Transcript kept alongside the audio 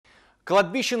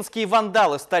Кладбищенские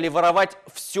вандалы стали воровать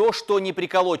все, что не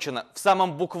приколочено, в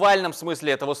самом буквальном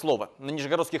смысле этого слова. На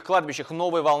нижегородских кладбищах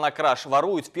новая волна краж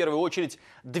воруют в первую очередь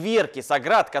дверки с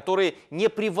оград, которые не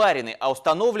приварены, а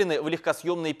установлены в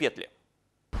легкосъемные петли.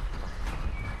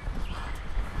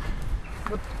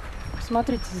 Вот,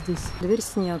 смотрите, здесь дверь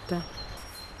снята,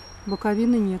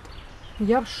 боковины нет.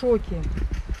 Я в шоке.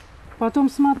 Потом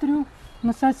смотрю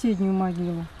на соседнюю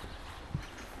могилу.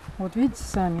 Вот видите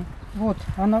сами. Вот,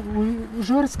 она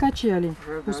уже раскачали.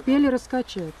 Успели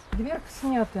раскачать. Дверка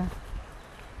снята.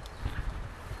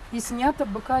 И снята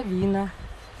боковина.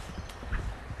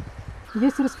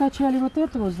 Если раскачали вот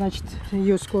это вот, значит,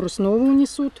 ее скоро снова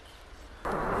унесут.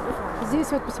 Здесь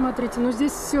вот посмотрите, ну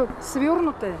здесь все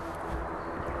свернутое.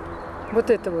 Вот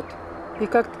это вот. И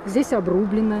как здесь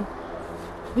обрублено.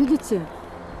 Видите?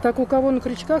 Так у кого на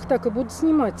крючках, так и будут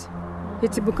снимать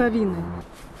эти боковины.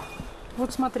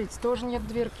 Вот смотрите, тоже нет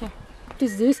дверки. И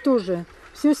здесь тоже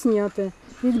все снято.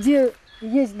 И где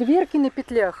есть дверки на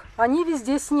петлях, они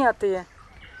везде снятые.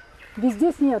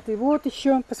 Везде снятые. Вот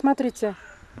еще, посмотрите.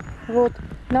 Вот,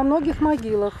 на многих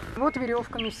могилах. Вот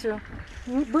веревками все.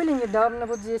 Были недавно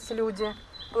вот здесь люди.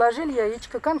 Положили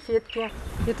яичко, конфетки.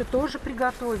 Это тоже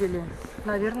приготовили.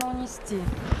 Наверное, унести.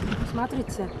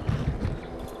 Смотрите.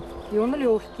 И он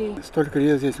легкий. Столько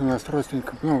лет здесь у нас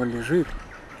родственников много лежит.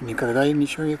 И никогда им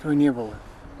ничего этого не было.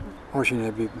 Очень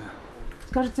обидно.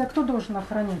 Скажите, а кто должен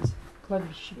охранять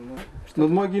кладбище?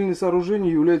 Надмогильные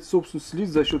сооружения являются собственностью лиц,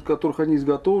 за счет которых они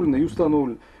изготовлены и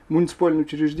установлены. Муниципальное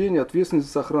учреждение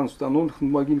ответственность за охрану установленных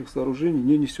надмогильных сооружений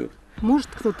не несет. Может,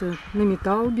 кто-то на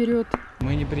металл берет?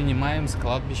 Мы не принимаем с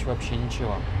кладбищ вообще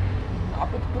ничего. А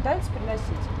пытаются приносить?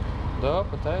 Да,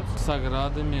 пытаются. С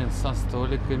оградами, со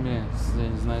столиками, я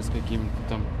не знаю, с какими-то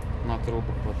там на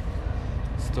трубах вот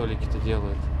столики-то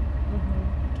делают.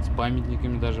 С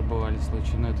памятниками даже бывали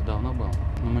случаи, но это давно было.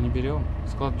 Но мы не берем,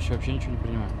 с кладбища вообще ничего не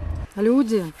принимаем.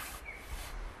 Люди,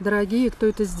 дорогие, кто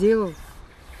это сделал,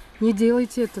 не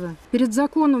делайте этого. Перед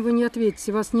законом вы не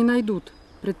ответите, вас не найдут,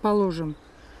 предположим.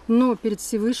 Но перед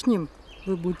Всевышним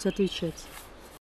вы будете отвечать.